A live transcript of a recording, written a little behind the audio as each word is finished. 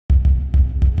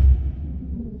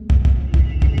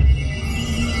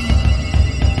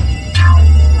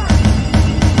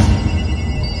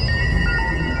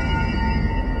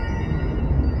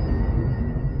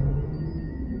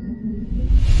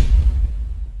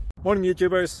Morning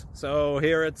YouTubers. So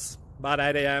here it's about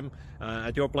 8 a.m.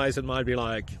 At your place it might be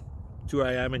like 2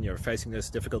 a.m. and you're facing this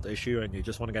difficult issue and you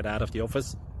just want to get out of the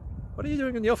office. What are you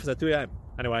doing in the office at 2 a.m.?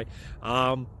 Anyway,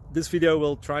 this video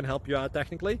will try and help you out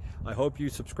technically. I hope you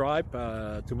subscribe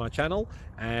to my channel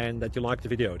and that you like the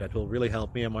video. That will really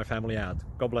help me and my family out.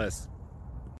 God bless.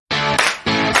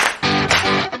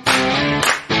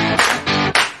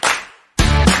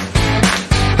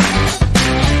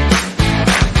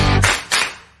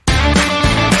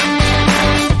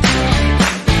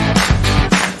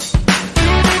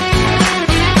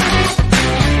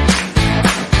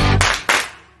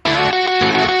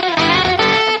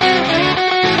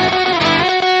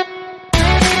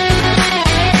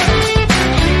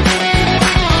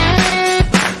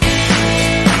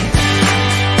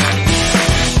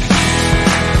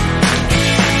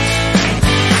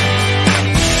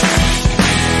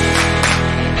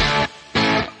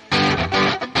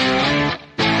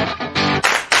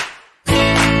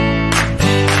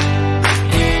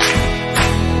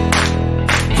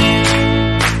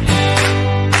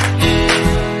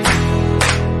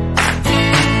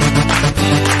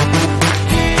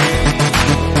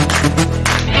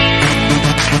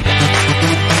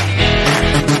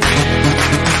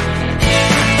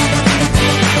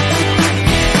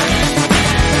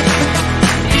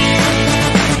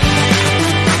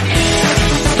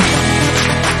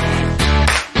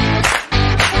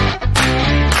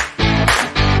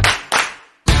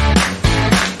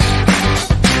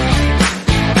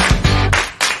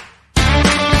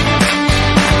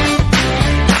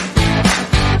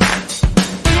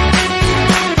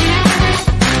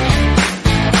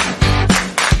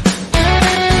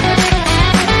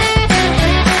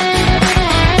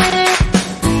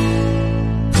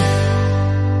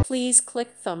 Please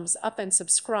click thumbs up and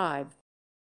subscribe.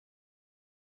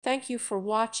 Thank you for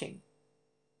watching.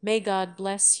 May God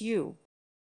bless you.